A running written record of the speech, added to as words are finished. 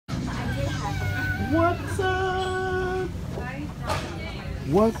What's up?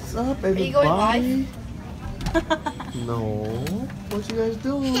 What's up, everybody? Are you going live? No. What you guys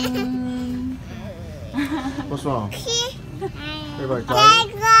doing? What's wrong? Everybody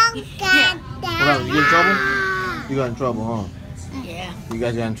tired? What happened? You get in trouble? You got in trouble, huh? Yeah. You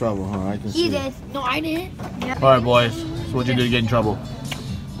guys got in trouble, huh? I can see. He did. No, I didn't. Yep. Alright, boys. So what'd you do to get in trouble?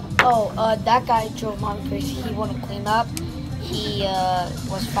 Oh, that guy drove Mommy crazy. He wanted to clean up. He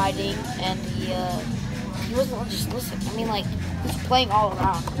was fighting, and he wasn't just listening. I mean, like, he was playing all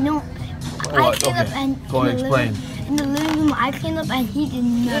around. No. I cleaned up and go ahead, explain. In the living room, I cleaned up and he did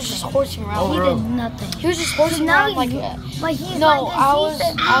nothing. He was just horsing around. Oh, He really? did nothing. He was just horsing around like that. But he's No, like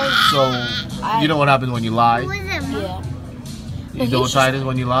this. So, you know what happens when you lie? Yeah. You know what Titus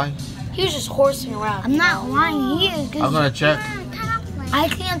when you lie? He was just horsing around. I'm not lying. He is. I'm gonna check. I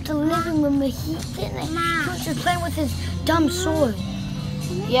cleaned up the living room, but he didn't. He was just playing with his dumb sword.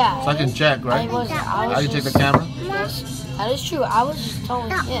 Yeah. So I can check, right? I can check the camera? Yes, that is true. I was just telling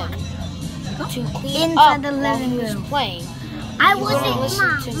him to clean Inside up the while living he was room. playing. I He wouldn't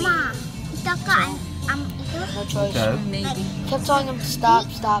listen to me. No choice. Okay. Kept telling him to stop.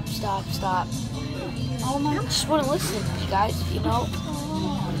 Oh my! Just wouldn't listen, you guys. You know,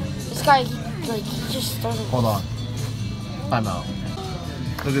 this guy, he just doesn't. Hold on. Time out.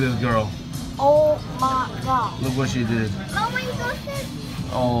 Look at this girl. Oh my God! Look what she did.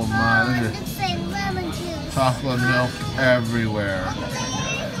 Oh my, look at chocolate milk everywhere.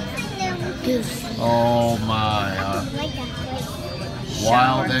 Oh my.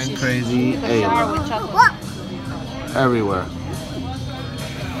 Wild and crazy Ayla. Everywhere.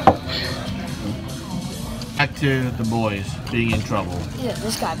 Back to the boys being in trouble. Yeah,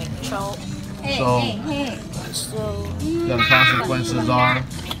 this guy made me trouble. So, So the consequences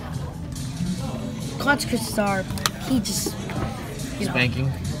are he just,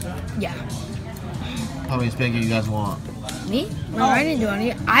 spanking. yeah. How many spanking you guys want? Me? No, I didn't do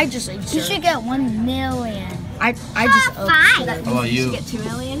any. I just He observed. should get 1 million. I just observed. How about you? Get 2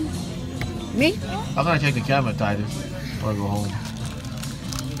 million. Me? I'm gonna check the camera, Titus. I wanna go home.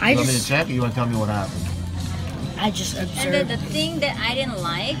 I You want me to just check or you wanna tell me what happened? And observed. the thing that I didn't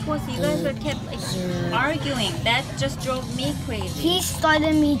like was you guys were kept like arguing. That just drove me crazy. He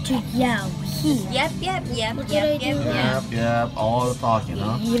started me to yell. Yep. Yep, all the talking,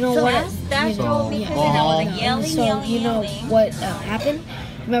 huh? You know So what? that drove me crazy. And I was like yelling, So you know yelling. what happened?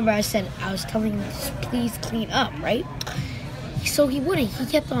 Remember I said I was telling him to please clean up, right? So he wouldn't. He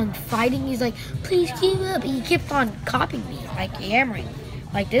kept on fighting. He's like, please clean up. He kept on copying me, like hammering,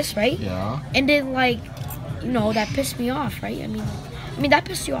 like this, right? Yeah. And then like, you know, that pissed me off, right? I mean that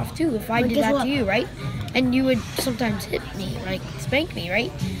pissed you off too if I did that to you, right? And you would sometimes hit me, like spank me,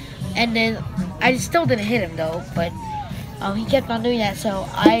 right? And then I still didn't hit him though, but he kept on doing that. So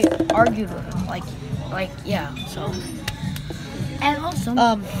I argued with him, like yeah. So. And also,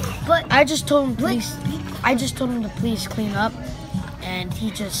 But I just told him please. I just told him to please clean up, and he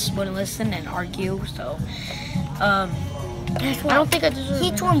just wouldn't listen and argue. So, I don't think I deserve.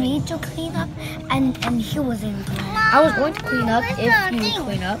 he told me to clean up, and he wasn't. I was going to clean up if you would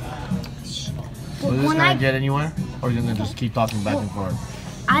clean up. So is this gonna get anywhere? Or are you gonna just keep talking back and forth?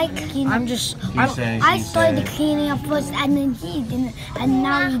 I cleaned up. I'm just. He says, I he started said. cleaning up first, and then he didn't, and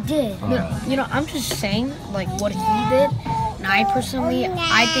now he did. You know, I'm just saying like what he did. And I personally,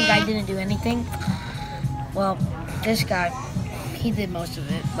 I think I didn't do anything. Well, this guy, he did most of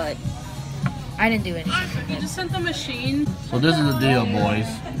it, but I didn't do anything. You just sent the machine. So this is the deal, boys.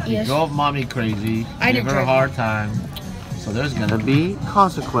 You Yes. drove mommy crazy, I give didn't her a drive hard time. So there's gonna be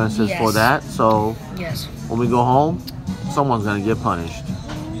consequences for Yes. that. So Yes. when we go home, someone's gonna get punished.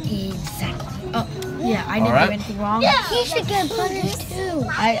 Exactly. Oh, yeah, I didn't Alright. do anything wrong. He should get punished too.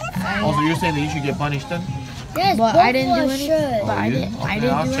 Also, you're saying that you should get punished then? Yes, But both I didn't do of us anything. should. But I you? didn't. Okay, I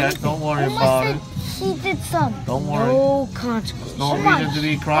didn't I'll do check. anything. Don't worry Almost about said it. he did some. Don't worry. No consequences. No reason to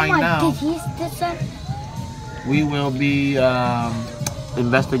be crying now. Did he did some? We will be Oh,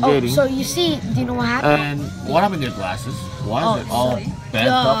 investigating. so you see, do you know what happened? And what happened to your glasses? Why is it all bent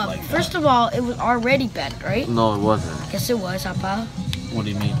up like that? First of all, it was already bent, right? No, it wasn't. Yes, it was, Papa. What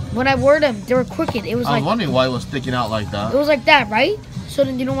do you mean? When I wore them, they were crooked. It was I was like wondering why it was sticking out like that. it was like that, right? So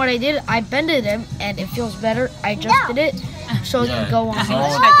then you know what I did? I bended them, and it feels better. I adjusted it, so it Yeah, can go on. it's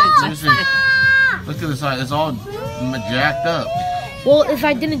all- let me see. Look to the side. It's all jacked up. Well, if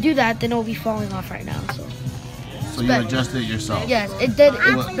I didn't do that, then it would be falling off right now. So you better. adjusted it yourself. Yes, it did.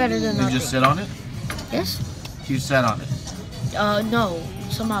 It's What- better than You nothing. just sit on it? Yes. You sat on it. No.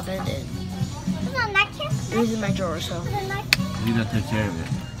 Somehow then it did. It was in my drawer, so You didn't take care of it.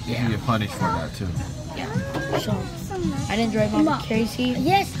 You Yeah. can get punished for that too. yeah. So I didn't drive Mama crazy.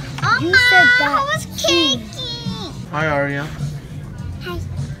 Yes, you said that. was cakey. Hi, Aria. Hi.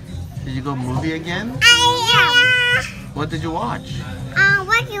 Did you go movie again? What did you watch?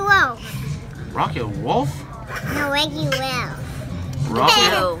 Rocky Wolf. Rocket Wolf? No, Rocky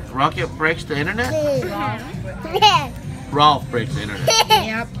Wolf. Rocket breaks the internet? Yeah. Ralph breaks the internet.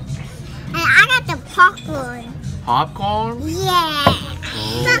 Yep. And I got the popcorn. Popcorn? Yeah.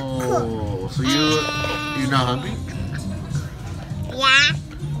 Oh, so you're not hungry? Yeah.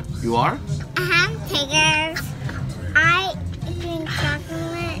 You are? Tiger. I drink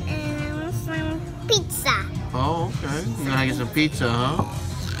chocolate and I want some pizza. Oh, okay. You're gonna get some pizza, huh?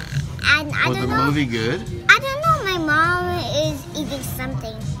 And I Was the don't know. movie good? I don't know. My mom is eating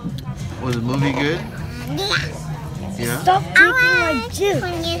something. Was the movie good? Yeah. Yeah? Stop taking I my want juice.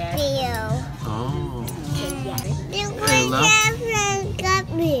 from your video. Oh. Ayla got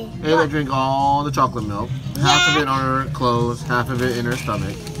me. Ayla drank all the chocolate milk. Half of it on her clothes, half of it in her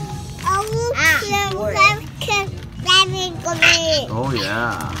stomach. Oh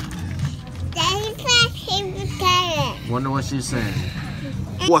yeah. Wonder what she's saying.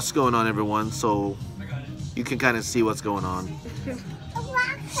 What's going on, everyone? So you can kind of see what's going on.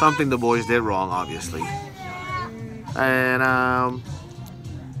 Something the boys did wrong, obviously. And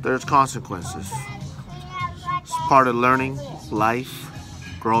there's consequences. It's part of learning, life,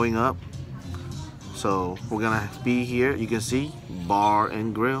 growing up. So we're gonna be here. You can see bar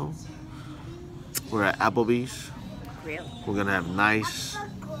and grill. We're at Applebee's. We're gonna have nice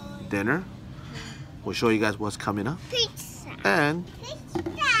dinner. We'll show you guys what's coming up. And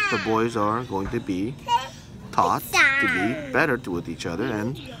the boys are going to be taught to be better with each other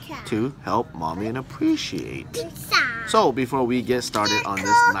and to help mommy and appreciate. So before we get started on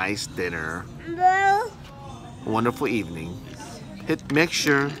this nice dinner, wonderful evening, make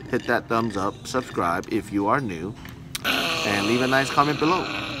sure hit that thumbs up, subscribe if you are new, and leave a nice comment below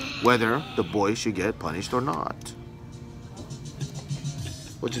whether the boys should get punished or not.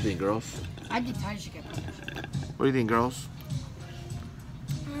 What do you think, girls? I think Titus should get punished. What do you think, girls?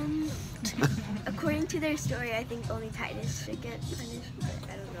 According to their story, I think only Titus should get punished, but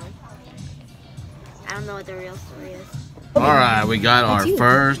I don't know. I don't know what the real story is. Alright, we got our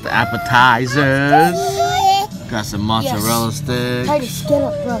first appetizers. Got some mozzarella sticks. Titus, get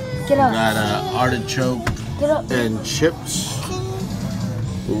up, bro. Get up. Got artichoke Get up. and chips.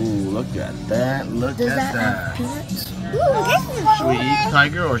 Ooh, look at that. Look Does at that that. have peanuts? Should we eat,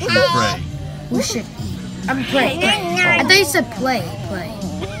 Tiger, or should we pray? We should eat. I'm play. I thought you said play.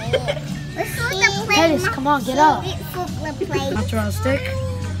 Titus, come on, get up. Mozzarella stick.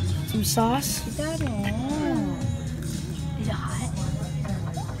 Some sauce. Is it hot?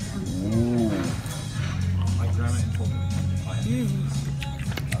 Ooh.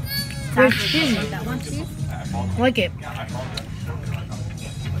 Very cheesy. I like it.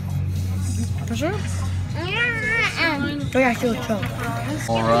 For sure? I feel choke.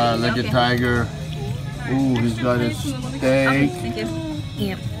 Alright, look at Tiger. Ooh, he's got his steak,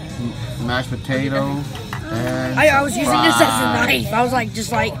 Yep. mashed potato, and I was using this as a fries. knife. I was like,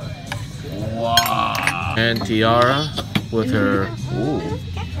 just like. Wow. And Tiara with her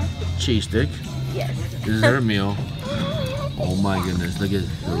cheese stick. Yes. This is her meal. Oh my goodness, look at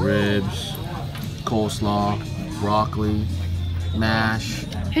the ribs, coleslaw, broccoli, mash,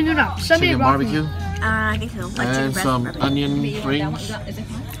 Hey, no. Send me a chicken broccoli. barbecue, I think so. Like and some onion rings. I'm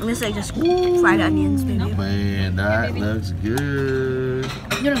gonna say just fried onions, maybe. Man, that looks good.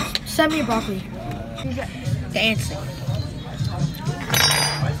 No. Send me a broccoli. Dancing.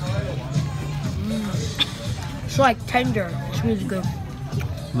 It's like tender. It's really good.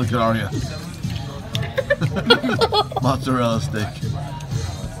 Look at Aria. Mozzarella stick.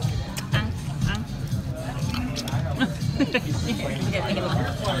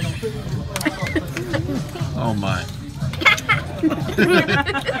 Oh my.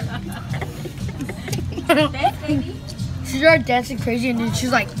 She started dancing crazy and then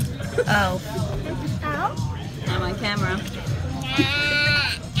she's like, oh. I'm on camera.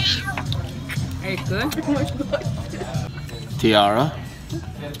 Are you good? Tiara.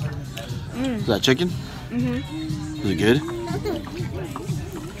 Is that chicken? Is it good?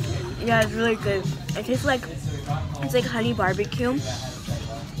 Yeah, it's really good. It tastes like it's like honey barbecue.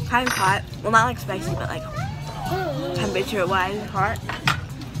 Kind of hot. Well, not like spicy, but like temperature-wise hot.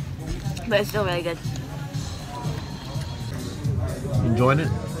 But it's still really good. Enjoying it?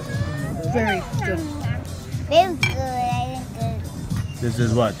 Very good. Very good. This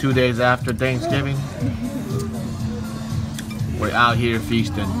is what, 2 days after Thanksgiving? We're out here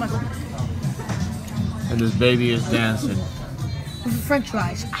feasting. And this baby is dancing. French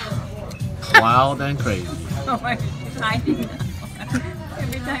fries. Wild and crazy. Oh my. hiding.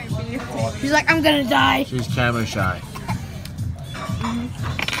 Every time you videotape. He's like, I'm gonna die. She's camera shy.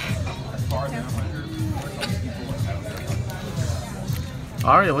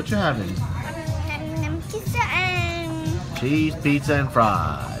 Aria, what you having? Pizza and Cheese, pizza, and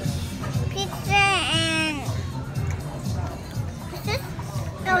fries. pizza and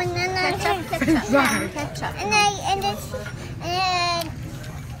no, ketchup. And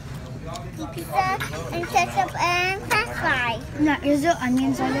pizza and ketchup and french fries. No, is there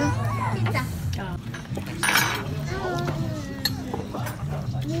onions on there? Pizza.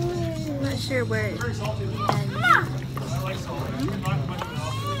 I'm not sure where it ends.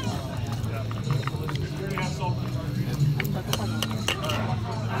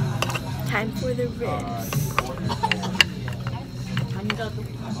 Time for the ribs.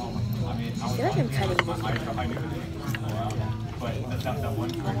 I feel like I'm cutting this.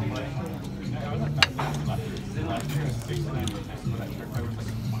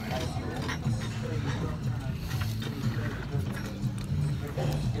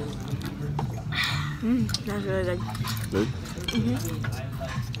 That's really good. Good?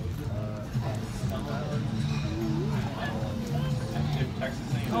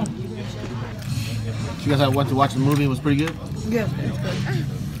 You guys went to watch the movie. It was pretty good? Yeah.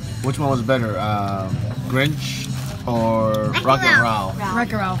 Which one was better? Grinch or Rock and Roll?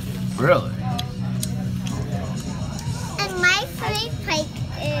 Wreck-It Ralph. Really? And my favorite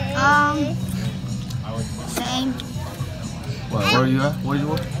is Same. Well, where are you at? Where are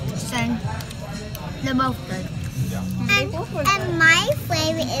you at? Same. They're both good. and my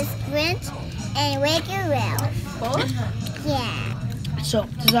favorite is Grinch and Wreck-It Ralph. Both? Yeah. So,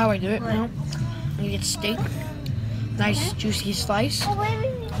 this is how I do it, you know? You get steak, nice juicy slice, a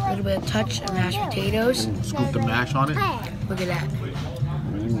little bit of touch of mashed potatoes. Ooh, scoop the mash on it. Look at that.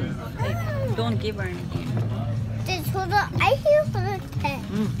 Don't give her anything. Just hold on. I hear for the pen.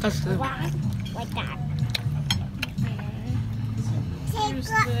 That's good. Like that.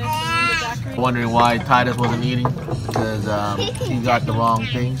 Wondering why Titus wasn't eating because he got the wrong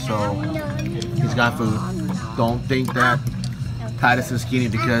thing, so he's got food. Don't think that Titus is skinny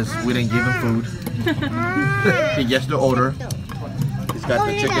because we didn't give him food. He gets the order. He's got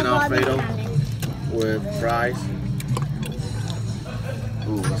the chicken Alfredo with fries.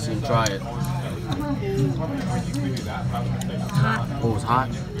 Ooh, let's see him try it. Oh, it's hot.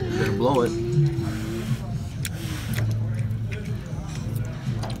 Didn't blow it.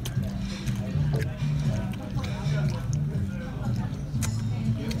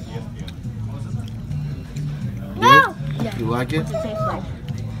 No. You like it?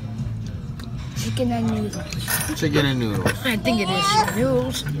 Chicken and noodles. Chicken and noodles. I think it is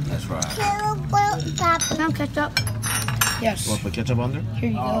noodles. That's right. Some ketchup. Yes. Want to put ketchup on there? Here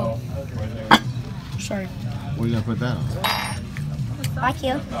you go. Sorry. Where are you gonna put that on? Like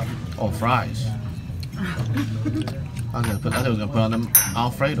you. Oh, fries. I thought we were gonna put on them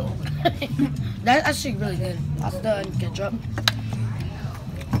Alfredo. That's actually really good. Pasta and ketchup.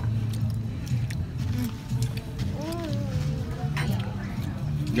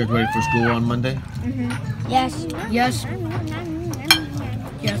 You guys ready for school on Monday? Yes. Yes.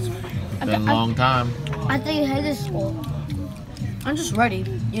 Yes. Been a long time. I think you hated school. I'm just ready.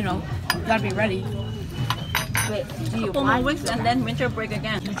 You know, gotta be ready. Wait, do you Couple more weeks and then winter break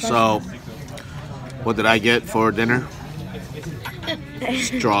again. So, what did I get for dinner?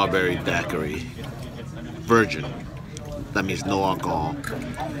 Strawberry daiquiri. Virgin. That means no alcohol.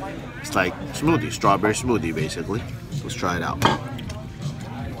 It's like smoothie, strawberry smoothie basically. Let's try it out.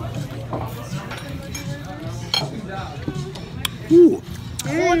 Ooh.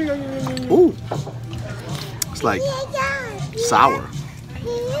 Ooh. It's like sour.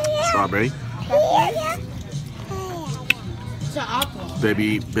 Strawberry. It's an alcohol.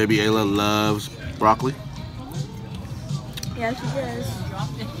 Baby Ayla loves broccoli. Yeah, she does.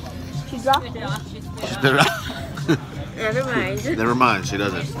 She dropped it. Never mind. Never mind, she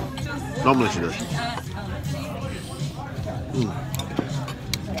doesn't. Normally she does.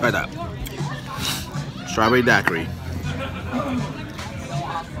 Try that. Strawberry daiquiri.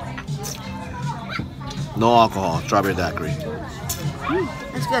 No alcohol, strawberry daiquiri.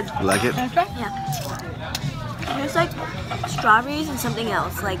 That's good. You like it? Yeah. There's like strawberries and something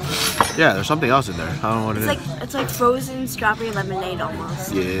else. Like Yeah, there's something else in there. I don't know what it is. it's like frozen strawberry lemonade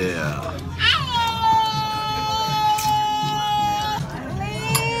almost. Yeah.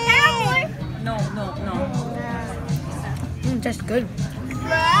 No. That's good.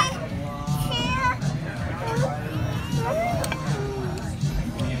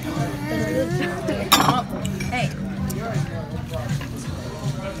 Hey.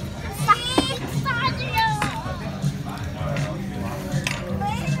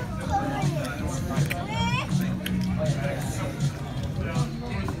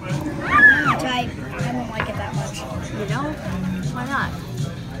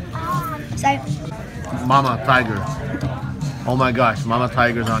 Mama Tiger. Oh my gosh, Mama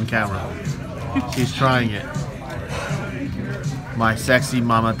Tiger's on camera. She's trying it. My sexy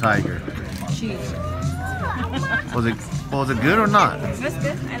Mama Tiger. Cheese. Was it good or not? It's good.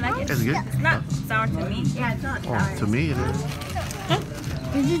 I like it. It's good? It's not sour to me. Yeah, it's not. Oh, to me it is.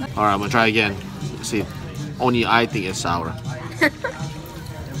 Alright, I'm gonna try again. See, only I think it's sour.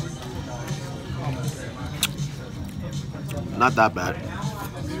 Not that bad.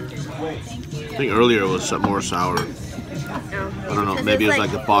 I think earlier it was some more sour. I don't know. Maybe it was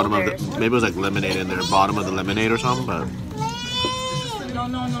like the bottom of the. Maybe it was like lemonade in there, bottom of the lemonade or something. But No.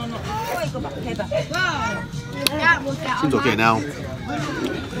 seems okay now. I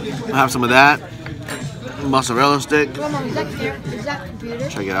have some of that mozzarella stick. Mama, is that computer?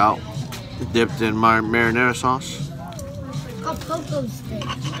 Check it out. Dipped in my marinara sauce. Oh, cocoa stick.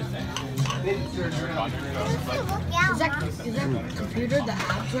 Is that computer? The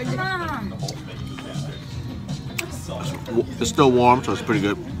apps right there? It's still warm, so it's pretty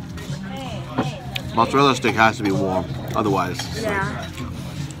good. Mozzarella stick has to be warm, otherwise it's Yeah.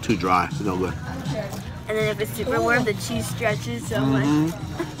 too dry. It's no good. And then if it's super warm, the cheese stretches so much.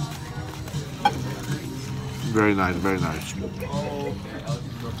 Very nice, very nice.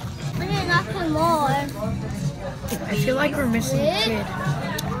 We need nothing more. I feel like we're missing a kid.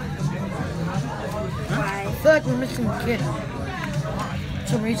 Why? I feel like we're missing a kid. For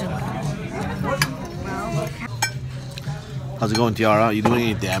some reason. How's it going, Tiara? You doing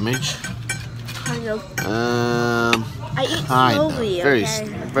any damage? Kind of. I eat Kinda. slowly, Very, okay?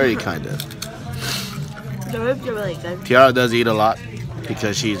 very kinda. The ribs are really good. Tiara does eat a lot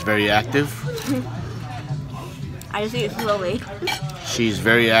because she's very active. I just eat slowly. She's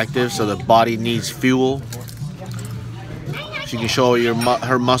very active, so the body needs fuel. She can show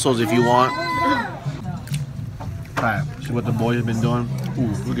her muscles if you want. Alright, see what the boys have been doing?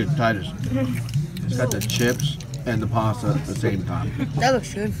 Ooh, look at Titus. He's got the chips and the pasta at the same time. That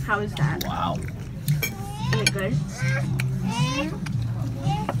looks good. How is that? Wow. Is it good?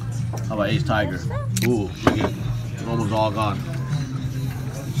 How about Ace Tiger? Ooh, look at it. It's almost all gone.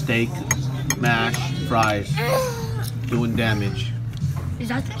 Steak, mash, fries, doing damage. Is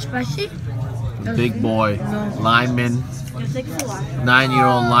that too spicy? Big boy, lineman, It takes a lot.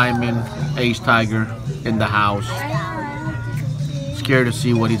 9-year-old lineman, Ace Tiger in the house. Scared to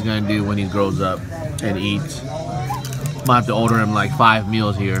see what he's gonna do when he grows up and eats. Might have to order him like 5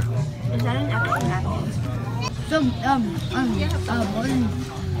 meals here. Is that an extra napkin? So,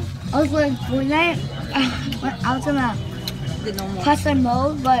 I was like, when I was gonna custom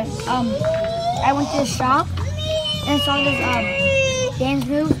mode, but I went to the shop and saw this dance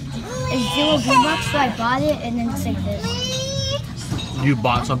move. It's $0 so I bought it, and then it's like this. You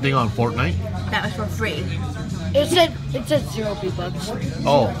bought something on Fortnite? That was for free. It said $0 V-Bucks.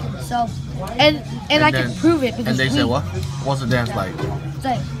 Oh, So, And I then- can prove it because and they said what? What's the dance like? it's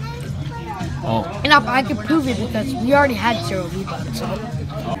like, Oh, And I can prove it because we already had $0 V-Bucks. So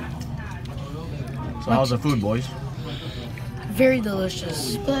so how's the food, boys? very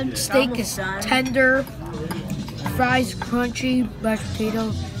delicious. good. Steak is tender. Fries crunchy. Mashed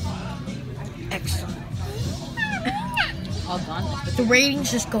potato. Excellent. All gone. The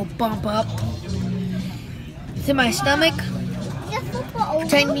ratings just go bump up. It's in my stomach.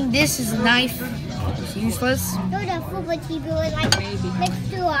 Pretending this is a knife is useless, No, the football TV was like next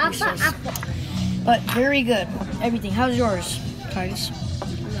to apple. but very good. Everything. How's yours, Titus?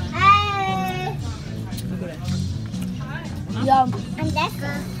 Yum. And that's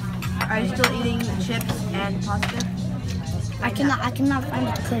good. Are you still eating chips and pasta? I cannot find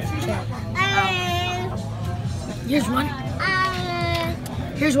the cliff chip. Here's one.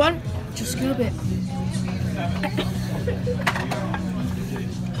 Here's one. Just scoop it.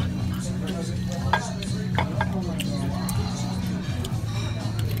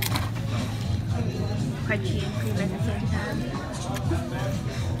 Crunchy and cream at the same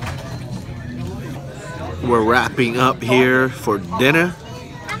time. We're wrapping up here for dinner.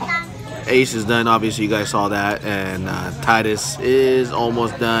 Ace is done, obviously you guys saw that, and Titus is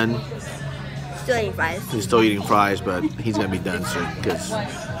almost done. Still eating fries. He's still eating fries, but he's gonna be done soon because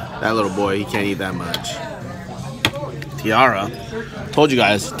that little boy, he can't eat that much. Tiara, told you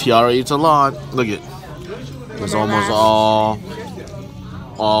guys, Tiara eats a lot. Look at, it's almost all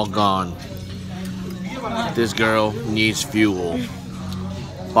gone. This girl needs fuel.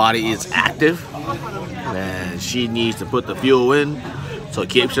 Body is active, and she needs to put the fuel in so it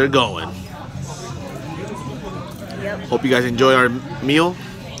keeps her going. Hope you guys enjoy our meal.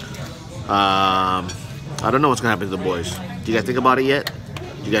 I don't know what's gonna happen to the boys. Do you guys think about it yet?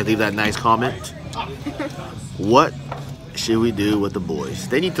 Did you guys leave that nice comment? What should we do with the boys?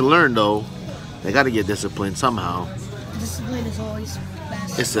 They need to learn though They got to get disciplined somehow. Discipline is always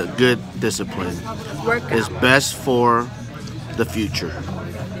best. It's a good discipline. Workout. It's best for the future.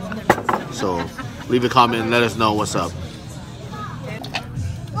 So leave a comment and let us know what's up.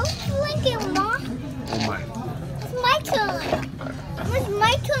 What's drinking, Ma? Oh my. It's my turn. It's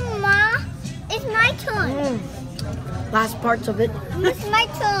my turn, Ma. It's my turn. Last parts of it. It's my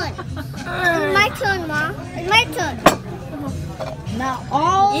turn. It's my turn, Ma. It's my turn. Now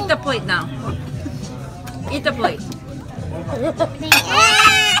all. Eat the plate now. Eat the plate.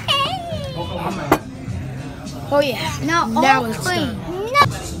 Oh yeah. Now Now all it's clean.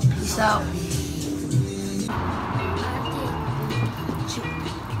 done. Peace out.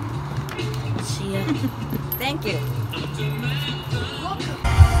 See ya. Thank you.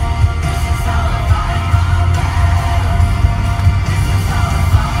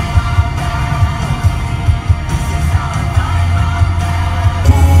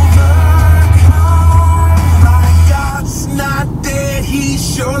 Not dead,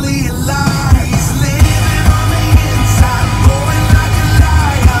 he's surely alive. He's living on the inside, going like a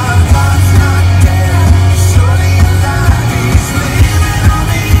liar. God's not dead, he's surely alive. He's living on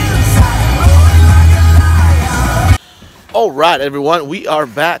the inside, going like a liar. All right, everyone, we are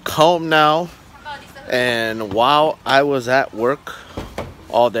back home now. And while I was at work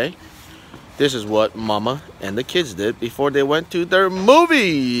all day, this is what Mama and the kids did before they went to their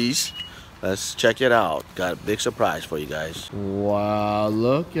movies. Let's check it out. Got a big surprise for you guys. Wow,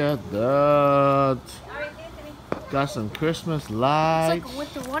 look at that. Got some Christmas lights. It's like a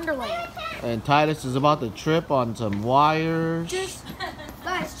winter wonderland. And Titus is about to trip on some wires.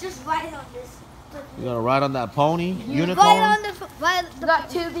 Guys, just ride on this. You gonna ride on that pony? Unicorn? Right on the Got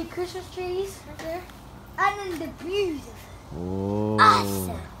two big Christmas trees right there. and then the views. Oh.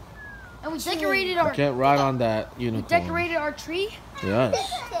 Awesome. And we decorated our. Can't ride on that We unicorn. decorated our tree. Yes.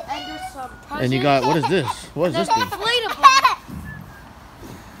 And there's some presents. And you got, what is this? What is There's this thing? inflatable.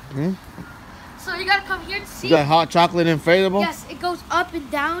 Hmm? So you gotta come here to see. You got hot chocolate inflatable? Yes, it goes up and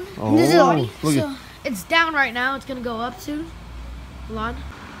down. Oh, This is already. look So at, it's down right now. It's gonna go up soon. Hold on.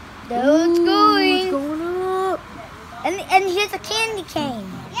 There it's It's going. going up. And here's a candy cane.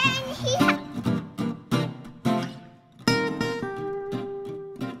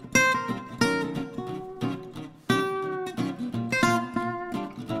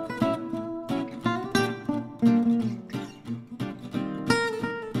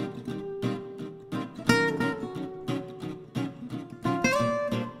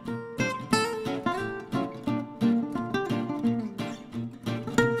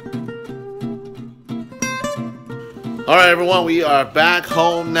 All right, everyone, we are back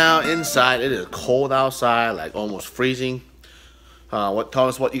home now inside. It is cold outside, like almost freezing. Tell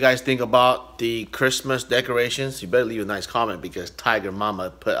us what you guys think about the Christmas decorations. You better leave a nice comment because Tiger Mama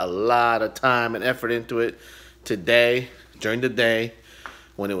put a lot of time and effort into it today, during the day,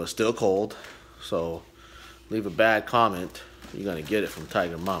 when it was still cold. So leave a bad comment. You're going to get it from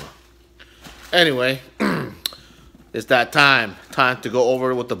Tiger Mama. Anyway, it's that time. Time to go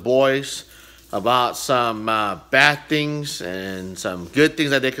over with the boys about some bad things and some good things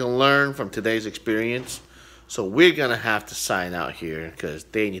that they can learn from today's experience. So we're gonna have to sign out here because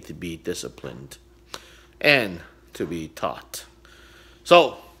they need to be disciplined and to be taught.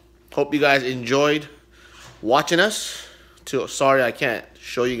 So hope you guys enjoyed watching us. Sorry I can't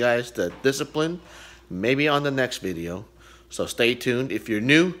show you guys the discipline. Maybe on the next video. So stay tuned. If you're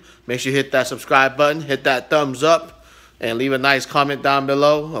new, make sure you hit that subscribe button, hit that thumbs up, and leave a nice comment down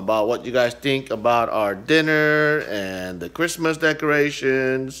below about what you guys think about our dinner and the Christmas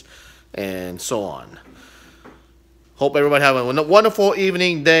decorations and so on. Hope everybody have a wonderful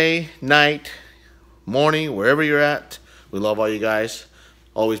evening, day, night, morning, wherever you're at. We love all you guys.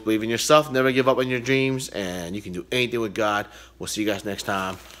 Always believe in yourself. Never give up on your dreams. And you can do anything with God. We'll see you guys next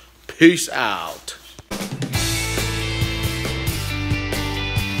time. Peace out.